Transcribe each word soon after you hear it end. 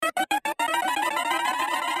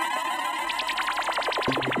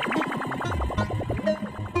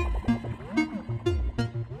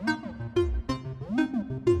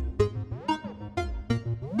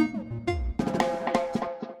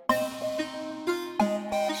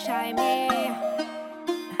Shaimy.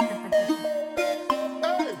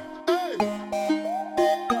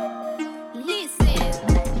 Listen.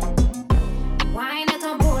 Wine est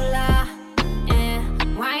en boule là.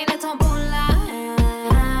 Wine est en boule là.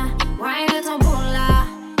 Wine est en boule là.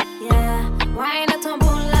 Yeah. Wine est en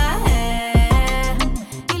boule là.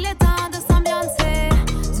 Il est temps de s'ambiancer.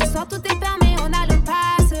 Ce soir tout est permis, on a le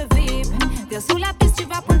passe VIP. Viens sous la piste, tu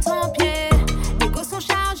vas prendre ton pied. Les gosses sont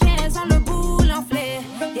chargés, elles ont le boule enflé.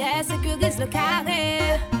 Yeah, sécurise le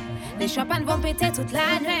carré. Les champagnes vont péter toute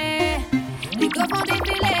la nuit. Les gars vont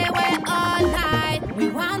défiler, ouais, all night. We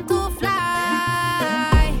want to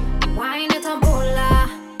fly. Wine est en boule là.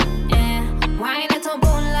 Yeah. Wine est en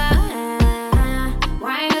boule là.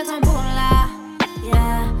 Wine est en boule là.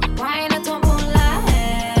 Yeah. Wine est en boule là.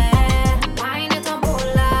 Wine est en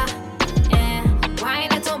boule là. Yeah.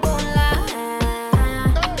 Wine est en boule là.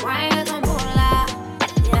 Wine est en boule là.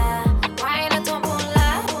 Yeah. Wine est en boule là.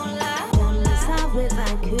 Le sabre est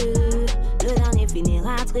vaincu, le dernier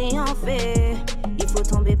finira triomphé. Il faut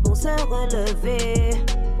tomber pour se relever,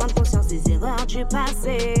 prendre conscience des erreurs du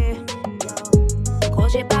passé. Gros,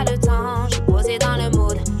 j'ai pas le temps, je suis posé dans le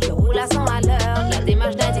mood. Je roule à 100 à l'heure, la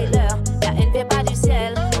démarche d'un dealer. La haine fait pas du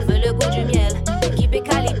ciel, on veut le goût du miel. L'équipe est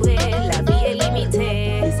calibrée, la vie est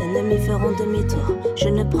limitée. Les ennemis feront demi-tour. Je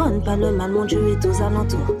ne prône pas le mal, mon Dieu est aux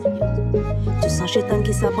alentours. Tu sens Chétan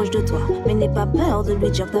qui s'approche de toi, mais n'aie pas peur de lui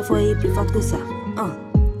dire que ta foi est plus forte que ça.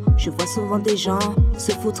 Je vois souvent des gens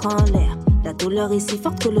se foutre en l'air. La douleur est si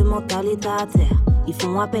forte que le mental est à terre. Ils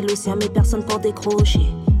font appel au sien mais personne pour décrocher.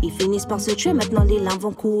 Ils finissent par se tuer, maintenant les larmes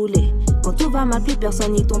vont couler. Quand tout va mal, plus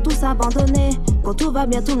personne, ils t'ont tous abandonné. Quand tout va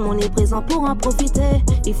bien, tout le monde est présent pour en profiter.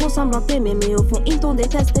 Ils font semblant de t'aimer, mais au fond, ils t'ont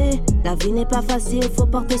détesté. La vie n'est pas facile, faut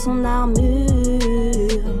porter son armure.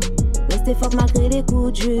 Rester forte malgré les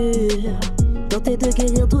coups durs. Tenter de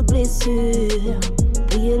guérir toute blessure.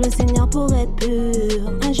 Prier le Seigneur pour être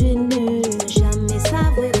pur, ingénu. Jamais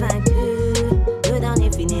savoir vaincu. Le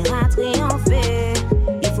dernier finira triompher.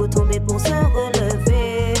 Il faut tomber pour se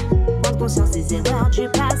relever, prendre conscience des erreurs du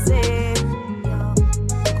passé.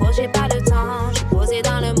 Gros, j'ai pas le temps, je suis posé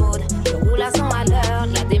dans le mood. Je roule à 100 à l'heure,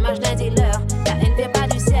 la démarche d'un dealer. La haine fait pas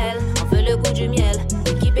du ciel, on veut le goût du miel.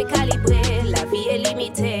 L'équipe est calibrée, la vie est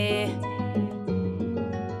limitée.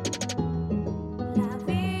 La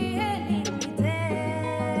vie est limitée.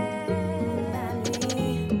 La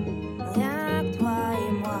nuit, rien que toi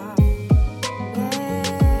et moi.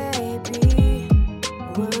 Baby,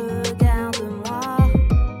 regarde-moi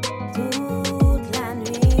toute la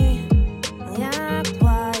nuit. Rien que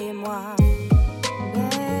toi et moi.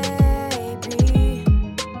 Baby,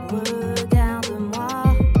 regarde-moi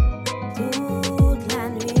toute la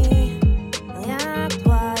nuit. Rien que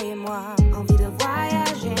toi et moi. Envie de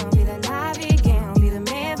voyager, envie de naviguer, envie de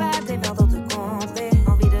m'évader vers d'autres contrées.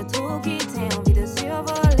 Envie de tout quitter, envie de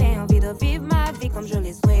survoler, envie de vivre ma vie comme je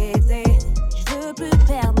l'ai souhaité. Je veux plus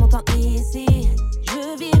perdre mon temps ici, je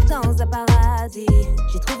veux vivre dans un paradis.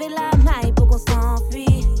 J'ai trouvé la maille pour qu'on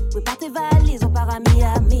s'enfuit. Prépare tes valises, on part à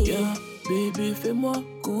Miami. Yeah, bébé, fais-moi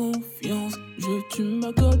confiance. Tu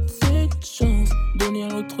m'accordes cette chance. Donner à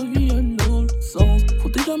notre vie un autre sens. Faut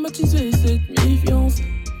dédramatiser cette méfiance.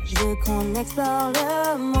 Je veux qu'on explore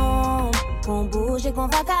le monde, qu'on bouge et qu'on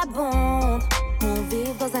vagabonde, qu'on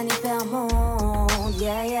vive dans un hyper-monde.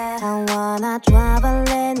 Yeah, yeah. I wanna travel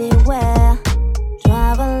anywhere,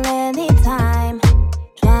 travel anytime,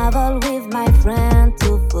 travel with my friend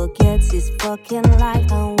to forget this fucking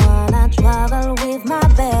life. I wanna travel with my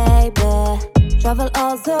baby, travel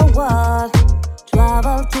all the world,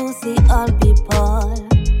 travel to see all people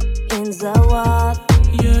in the world.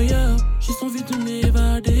 Yeah, yeah, j'ai envie de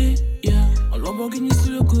m'évader. Yeah, en Lamborghini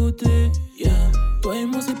sur le côté. Yeah, toi et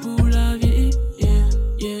moi c'est pour la vie. Yeah,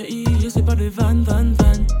 yeah, yeah, c'est pas de van.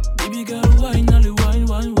 Baby girl, wine, allez,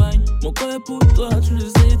 wine. Mon corps est pour toi, tu le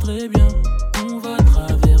sais très bien. On va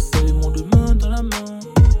traverser le monde main dans la main.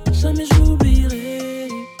 Jamais je l'oublierai.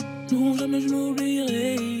 Non, jamais je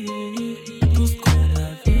l'oublierai. Tout ce qu'on a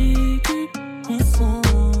vécu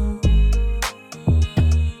ensemble.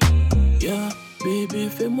 Yeah, bébé,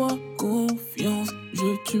 fais-moi confiance.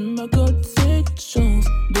 Tu m'accordes cette chance.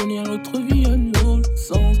 Donner à notre vie un autre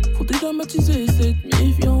sens. Faut dédramatiser cette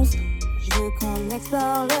méfiance. Je veux qu'on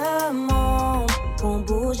explore le monde, qu'on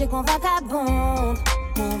bouge et qu'on vagabonde,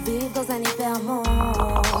 qu'on vive dans un hyper-monde.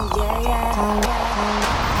 Yeah, yeah.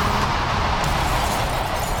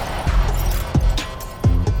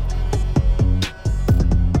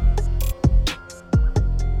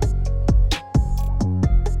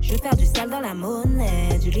 Je veux faire du sale dans la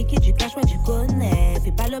monnaie, du liquide, du cash, ouais, tu connais.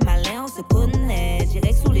 Fais pas le malin, on se connaît.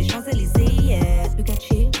 Direct sous les Champs-Élysées, yeah. Lucas,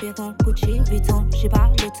 Vuitton, Gucci, Vuitton. J'ai pas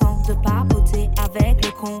le temps de papoter avec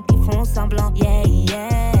les cons qui font semblant. Yeah,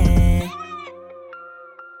 yeah.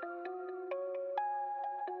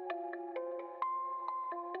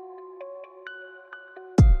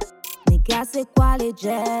 Nigga, c'est quoi les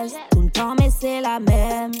gestes? Tout le temps, mais c'est la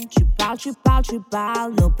même. Tu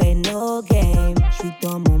parles, no pain, no game. J'suis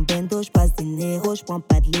dans mon bendo, j'passe des néros, j'prends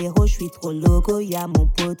pas de l'héros, j'suis trop loco. Y'a mon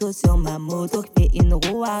poteau sur ma moto qui fait une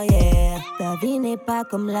roue arrière. Ta vie n'est pas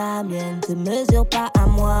comme la mienne, te mesure pas à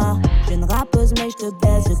moi. Jeune rappeuse, mais j'te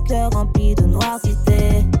baisse, le cœur rempli de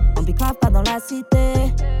noircité. On bicrave pas dans la cité,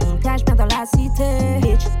 on cache bien dans la cité.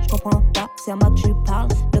 Bitch, j'comprends pas, c'est à moi que tu parles.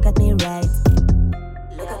 Look at me right.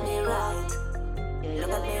 Look at me right.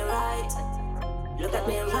 Look at me right. Look at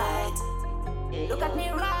me right. Look at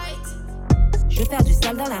me right. Je veux faire du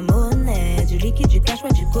sale dans la monnaie, du liquide, du cash, ouais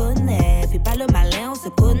tu connais. Fais pas le malin, on se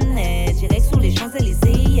connaît. Direct sous les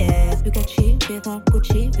Champs-Élysées, yeah. Bugatti, Vuitton,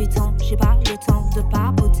 Gucci, Vuitton. J'ai pas le temps de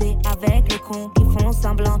papoter avec les cons qui font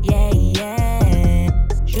semblant, yeah, yeah.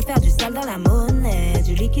 Je veux faire du sale dans la monnaie,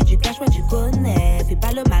 du liquide, du cash, ouais tu connais. Fais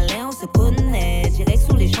pas le malin, on se connaît. Direct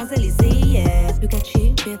sous les Champs-Élysées, yeah.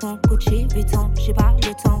 Bugatti, Vuitton, Gucci, Vuitton. J'ai pas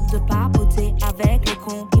le temps de papoter avec les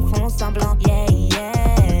cons qui font semblant, yeah, yeah.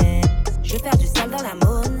 Je veux faire du sale dans la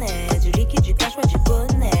monnaie, du liquide, du cash, ouais tu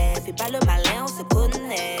connais. Fais pas le malin, on se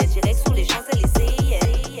connaît. Direct sous les Champs-Élysées, yeah,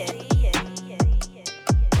 yeah, yeah, yeah, yeah.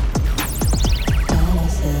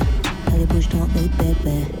 Allez, bouge ton œil,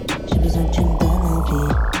 bébé. J'ai besoin que tu me donnes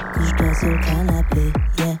envie. Couche-toi sur le canapé,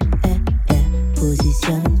 yeah, yeah, yeah.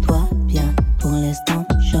 Positionne-toi bien. Pour l'instant,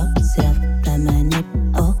 j'observe ta manip.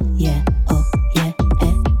 Oh yeah, eh,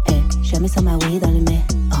 eh. Jamais sans ma weed dans le nez.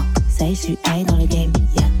 Oh, ça y est, j'suis high dans le game,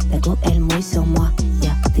 yeah. La go, elle mouille sur moi,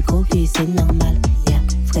 yeah. T'es gros cul, c'est normal, yeah.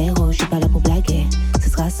 Frérot, j'suis pas là pour blaguer. Ce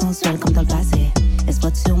sera sensuel comme dans le passé. Elle se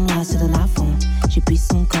frotte sur moi, se donne à fond. J'ai pris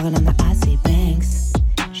son corps, elle en a assez, Banks.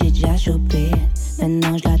 J'ai déjà chopé,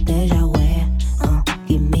 maintenant j'la déjà, ouais.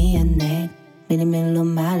 Give me a neck, mais le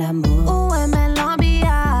mal amour. Où est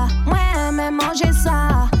l'ambia? Moi, j'aime manger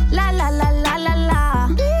ça. La la la la la la.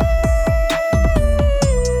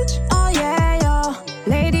 Bitch, oh yeah, yo.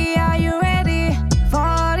 Lady, are you ready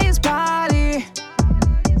for this party?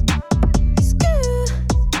 Skoo,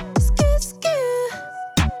 skoo, skoo.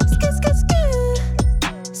 Skoo, skoo, skoo.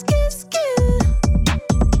 Skoo, skoo.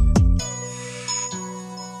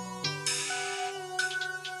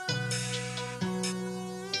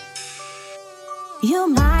 You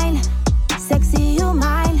mine, sexy you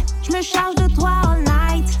mine. J'me charge de toi all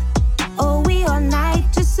night. Oh oui, all night.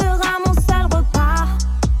 Tu seras mon seul repas.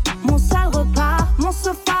 Mon seul repas. Mon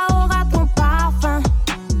sofa aura ton parfum.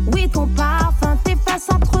 Oui, ton parfum. Tes fesses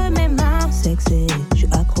entre mes mains. Sexy, j'suis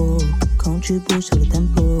accro. Quand tu bouges sur le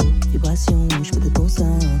tempo. Vibration, j'peux de ton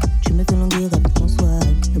sein. Tu me fais languir avec ton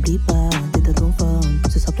swag. N'oublie pas d'éteindre ton phone.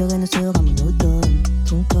 Ce soir pleurer ne sera monotone.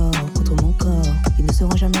 Ton corps contre mon corps. Ils ne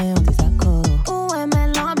seront jamais en désaccord.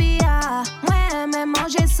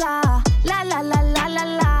 Manger ça, la la la la la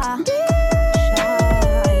la.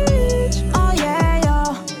 Shaimy, oh yeah yo,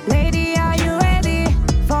 lady are you ready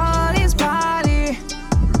for this party?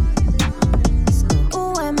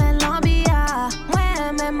 Où est l'ambia? Moi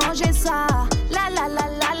j'aime manger ça, la la la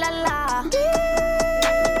la la la.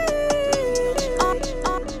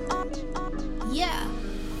 Yeah.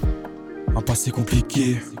 Un passé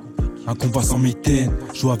compliqué, un combat sans mitaine.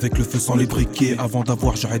 Jouer avec le feu sans les briquets. Avant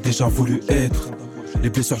d'avoir, j'aurais déjà voulu être. Les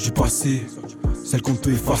blessures du passé, celles qu'on ne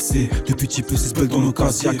peut effacer. Depuis petit peu, c'est spell dans nos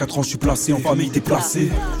casiers. À 4 ans, je suis placé en famille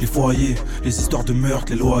déplacée. Les foyers, les histoires de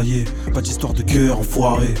meurtre, les loyers. Pas d'histoire de cœur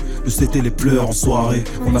enfoiré. Le c'était les pleurs en soirée.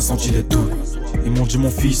 On a senti les doutes. Ils m'ont dit mon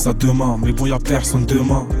fils à demain. Mais bon, y'a personne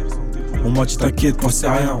demain. On m'a dit t'inquiète, pas c'est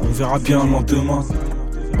rien. On verra bien le lendemain.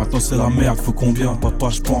 Maintenant c'est la merde, faut combien? Papa,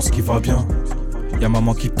 je pense qu'il va bien. Y'a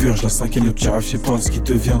maman qui purge, la cinquième, le petit rêve, je sais pas ce qui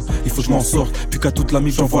devient. Il faut que je m'en sorte, puis qu'à toute la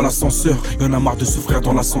mif j'envoie l'ascenseur. Y'en a marre de souffrir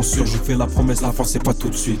dans la censure. Je fais la promesse, la fin c'est pas tout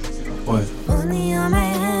de suite. Ouais. Money on my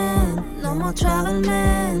hand, no more travel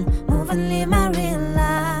man. Move and live my real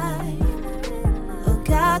life. Oh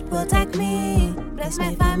God, protect me, bless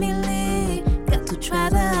my family. Got to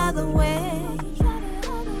try the other way.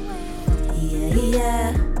 Yeah,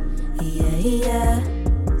 yeah, yeah, yeah.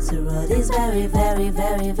 The road is very, very,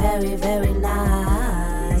 very, very, very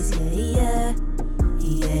nice. Yeah, yeah,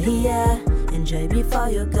 yeah, yeah. Enjoy before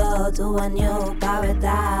you go to a new paradise.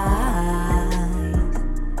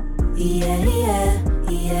 Yeah, yeah,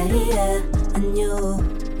 yeah, yeah. A new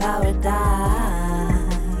paradise.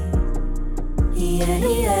 Yeah,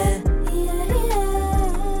 yeah, yeah,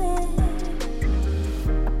 yeah.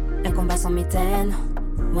 Un combat sans mitaine,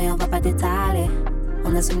 oui on va pas t'étaler.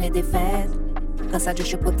 On assume les défaites. Grâce à Dieu, je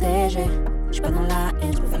suis protégée. Je suis pas dans la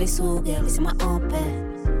haine, je peux faire les sourires, laissez-moi en paix.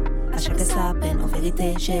 À chacun sa peine, en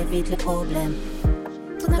vérité, j'évite les problèmes.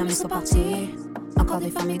 Tous d'amis sont partis, encore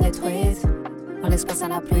des familles détruites. On laisse passer à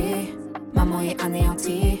la pluie, maman est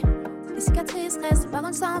anéantie. Les cicatrices restent, les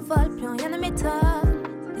paroles s'envolent, plus rien ne m'étonne.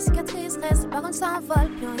 Les cicatrices restent, les paroles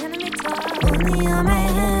s'envolent, plus rien ne m'étonne. Only on my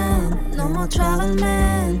hand, no more travel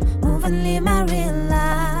man. Move and live my real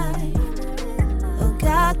life. Oh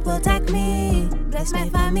God, protect me, bless my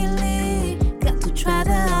family. Got to try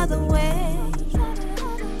the other way.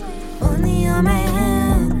 Only on my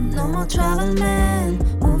hand, no more travel man.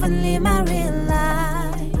 Move and live my real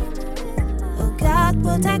life. Oh God,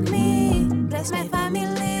 protect me, bless my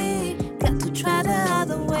family. Got to try the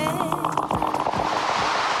other way.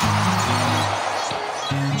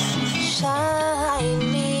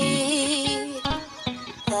 Shaimy,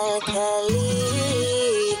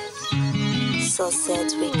 Alkali, so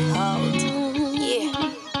set record, yeah.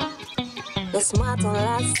 Laisse-moi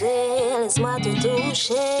t'enlacer, laisse-moi te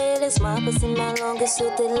toucher. Laisse-moi passer ma langue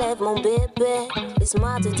sur tes lèvres, mon bébé.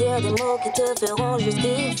 Laisse-moi te dire des mots qui te feront juste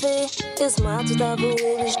kiffer. Laisse-moi tout avouer,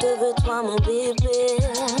 oui je te veux toi mon bébé.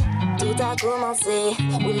 Tout a commencé,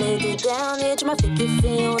 oui l'été dernier tu m'as fait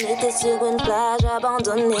kiffer. On était sur une plage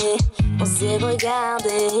abandonnée. On s'est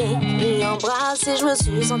regardé, puis embrassé. Je me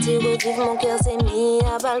suis senti revivre, mon cœur s'est mis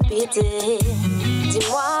à palpiter.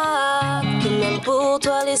 Dis-moi que même pour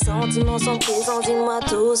toi les sentiments sont présents. Dis-moi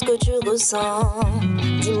tout ce que tu ressens.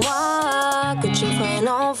 Dis-moi que tu feras un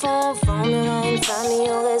enfant, on formera une famille,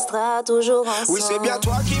 on restera toujours ensemble. Oui, c'est bien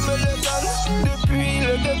toi qui me le donnes depuis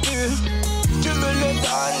le début. Tu me le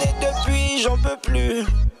donnes et depuis j'en peux plus.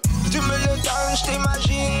 Tu me le donnes, je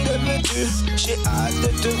t'imagine devenu. J'ai hâte de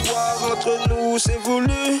te voir entre nous, c'est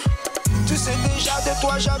voulu. Tu sais déjà de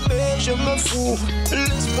toi jamais je me fous.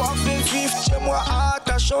 L'espoir fait vivre, tiens-moi,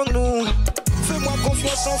 attachons-nous. Fais-moi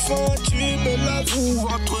confiance enfant, tu me l'avoues.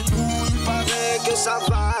 Entre nous il paraît que ça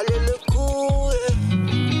valait le coup.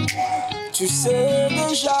 Tu sais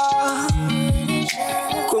déjà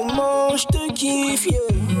comment je te kiffe, yeah.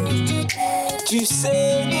 Tu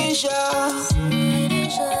sais déjà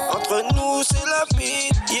entre nous c'est la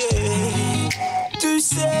pitié. Tu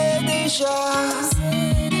sais déjà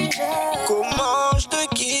comment je te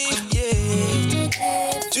kiffe, yeah.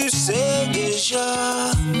 Tu sais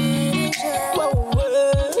déjà.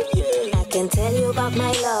 I can tell you about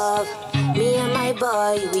my love. Me and my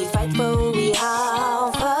boy, we fight for who we are.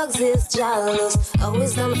 Fuck this jealous,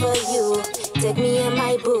 always done for you. Take me and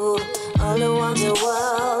my boo, all around the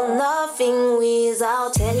world, nothing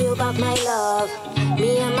without. Tell you about my love.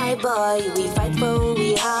 Me and my boy, we fight for who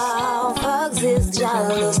we are. Fuck this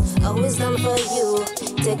jealous, always done for you.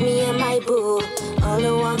 Take me and my boo, all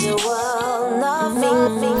around the world,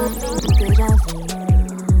 nothing. Déjà vu.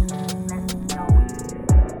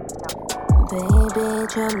 Baby,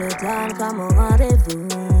 tu me le donnes comme au rendez-vous.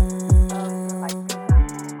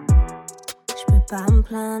 J'peux pas me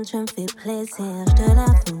plaindre, tu me fais plaisir, j'te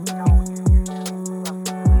l'avoue.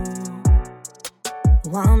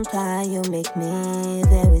 One time you make me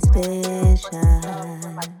very special.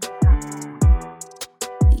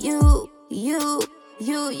 You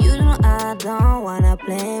know I don't wanna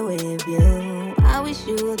play with you. I wish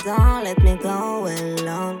you don't let me go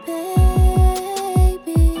alone,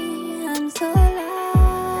 baby. I'm so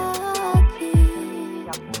lucky.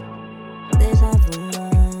 Déjà vu,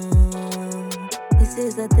 this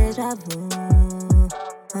is the déjà vu.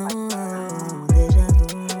 Oh, déjà vu,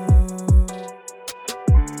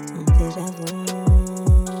 déjà vu.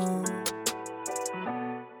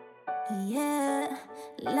 Yeah,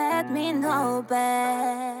 let me know,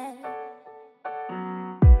 babe.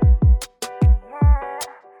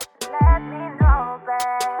 Let me know,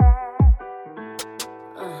 babe.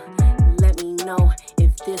 Let me know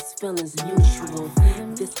if this feeling's mutual.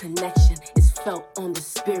 This connection is felt on the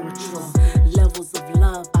spiritual. Levels of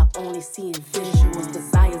love I only see in visuals.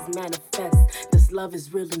 Desires manifest. This love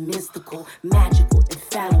is really mystical, magical,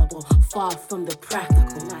 infallible, far from the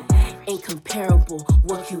practical. Ain't comparable.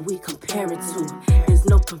 What can we compare it to? There's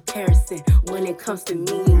no comparison when it comes to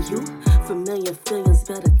me and you. Familiar feelings,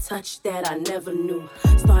 better touch that I never knew.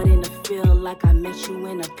 Starting to feel like I met you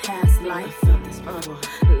in a past life.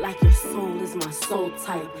 Like your soul is my soul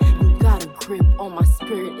type. You got a grip on my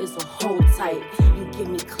spirit, is a hold tight. You give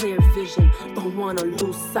me clear vision, don't wanna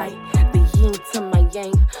lose sight. The yin to my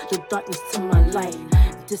yang, the darkness to my light.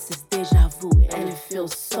 This is deja vu and it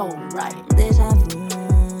feels so right. Deja vu,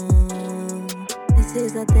 this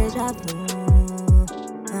is a deja vu.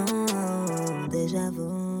 Oh, deja vu,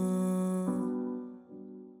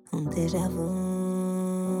 deja vu,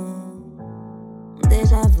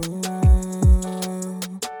 deja vu.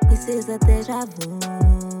 This is a déjà vu.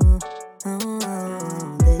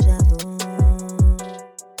 Déjà vu.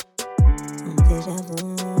 Déjà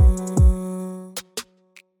vu.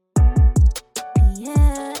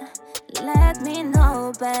 Yeah, let me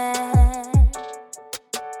know, babe.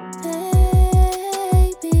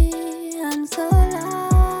 Baby, I'm so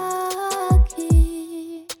lucky.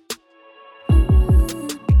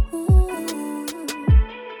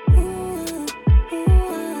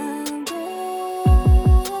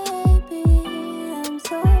 Baby, I'm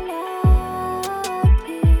so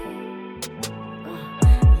lucky.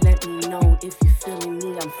 Let me know if you're feeling me,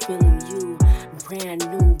 I'm feeling you. Brand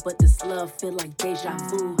new, but this love feel like deja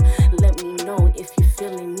vu. Let me know if you're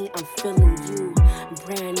feeling me, I'm feeling you.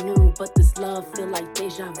 Brand new, but this love feel like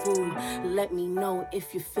deja vu. Let me know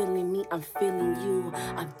if you're feeling me, I'm feeling you.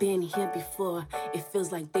 I've been here before, it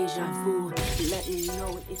feels like deja vu. Let me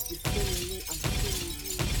know if you're feeling me, I'm feeling you.